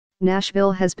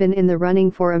Nashville has been in the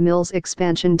running for a Mills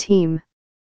expansion team.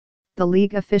 The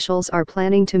league officials are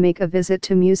planning to make a visit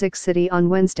to Music City on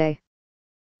Wednesday.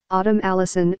 Autumn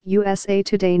Allison, USA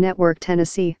Today Network,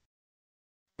 Tennessee.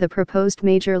 The proposed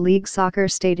Major League Soccer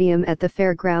stadium at the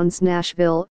Fairgrounds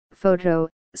Nashville, photo,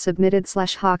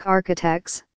 submitted/Hawk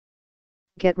Architects.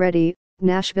 Get ready,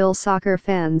 Nashville soccer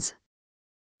fans.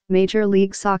 Major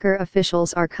League Soccer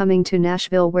officials are coming to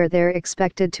Nashville, where they're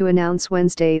expected to announce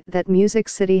Wednesday that Music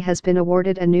City has been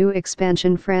awarded a new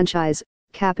expansion franchise,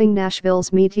 capping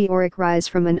Nashville's meteoric rise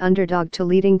from an underdog to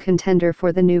leading contender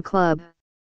for the new club.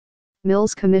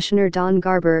 Mills Commissioner Don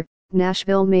Garber,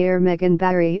 Nashville Mayor Megan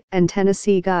Barry, and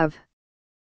Tennessee Gov.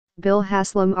 Bill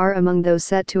Haslam are among those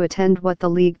set to attend what the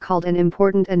league called an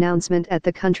important announcement at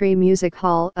the Country Music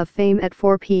Hall of Fame at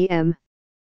 4 p.m.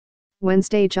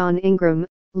 Wednesday. John Ingram,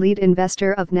 lead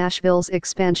investor of Nashville's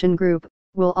expansion group,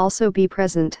 will also be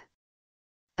present.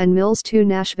 An Mills to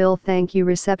Nashville thank you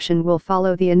reception will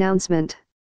follow the announcement.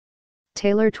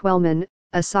 Taylor Twellman,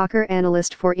 a soccer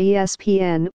analyst for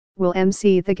ESPN, will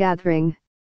emcee the gathering.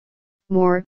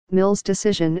 More, Mills'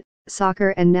 decision,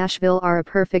 soccer and Nashville are a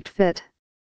perfect fit.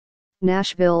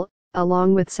 Nashville,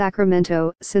 along with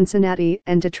Sacramento, Cincinnati,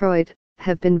 and Detroit,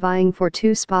 have been vying for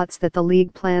 2 spots that the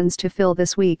league plans to fill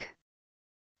this week.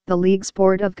 The league's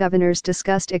Board of Governors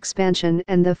discussed expansion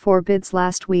and the 4 bids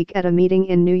last week at a meeting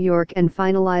in New York and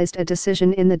finalized a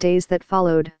decision in the days that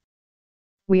followed.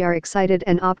 We are excited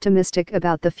and optimistic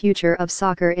about the future of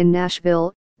soccer in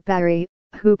Nashville, Barry,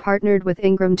 who partnered with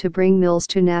Ingram to bring Mills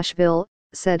to Nashville,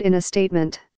 said in a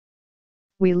statement.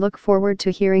 We look forward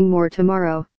to hearing more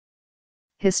tomorrow.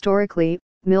 Historically,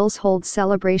 Mills holds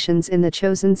celebrations in the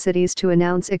chosen cities to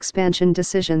announce expansion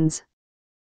decisions.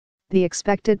 The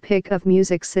expected pick of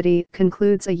Music City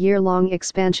concludes a year-long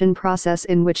expansion process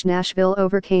in which Nashville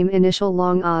overcame initial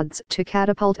long odds to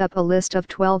catapult up a list of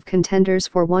 12 contenders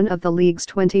for one of the league's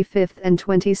 25th and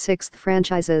 26th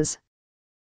franchises.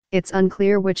 It's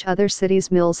unclear which other cities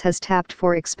Mills has tapped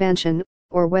for expansion,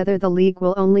 or whether the league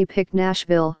will only pick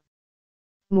Nashville.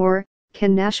 More,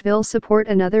 can Nashville support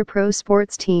another pro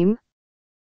sports team?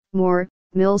 More,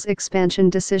 Mills' expansion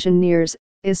decision nears.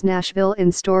 Is Nashville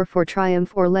in store for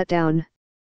triumph or letdown?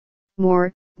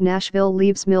 More, Nashville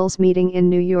leaves Mills meeting in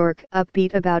New York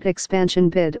upbeat about expansion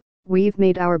bid. We've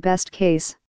made our best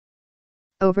case.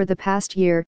 Over the past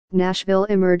year, Nashville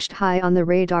emerged high on the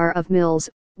radar of Mills,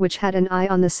 which had an eye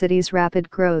on the city's rapid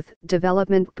growth,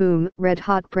 development boom,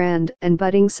 red-hot brand, and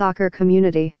budding soccer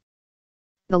community.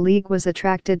 The league was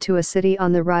attracted to a city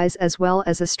on the rise as well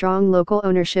as a strong local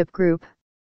ownership group.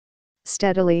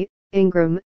 Steadily,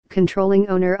 Ingram, controlling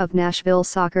owner of Nashville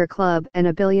Soccer Club and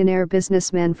a billionaire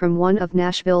businessman from one of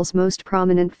Nashville's most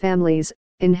prominent families,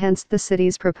 enhanced the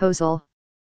city's proposal.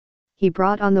 He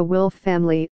brought on the Wilf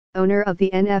family, owner of the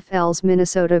NFL's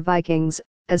Minnesota Vikings,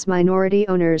 as minority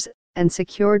owners, and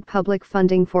secured public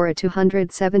funding for a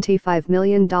 $275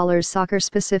 million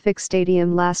soccer-specific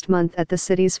stadium last month at the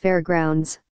city's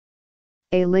fairgrounds.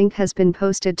 A link has been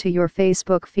posted to your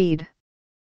Facebook feed.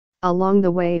 Along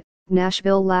the way,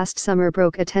 Nashville last summer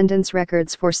broke attendance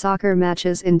records for soccer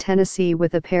matches in Tennessee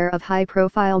with a pair of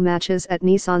high-profile matches at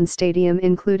Nissan Stadium,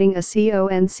 including a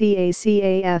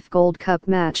CONCACAF Gold Cup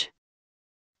match.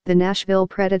 The Nashville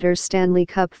Predators' Stanley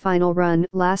Cup final run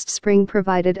last spring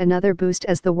provided another boost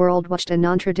as the world watched a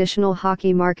non-traditional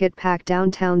hockey market pack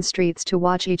downtown streets to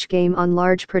watch each game on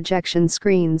large projection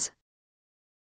screens.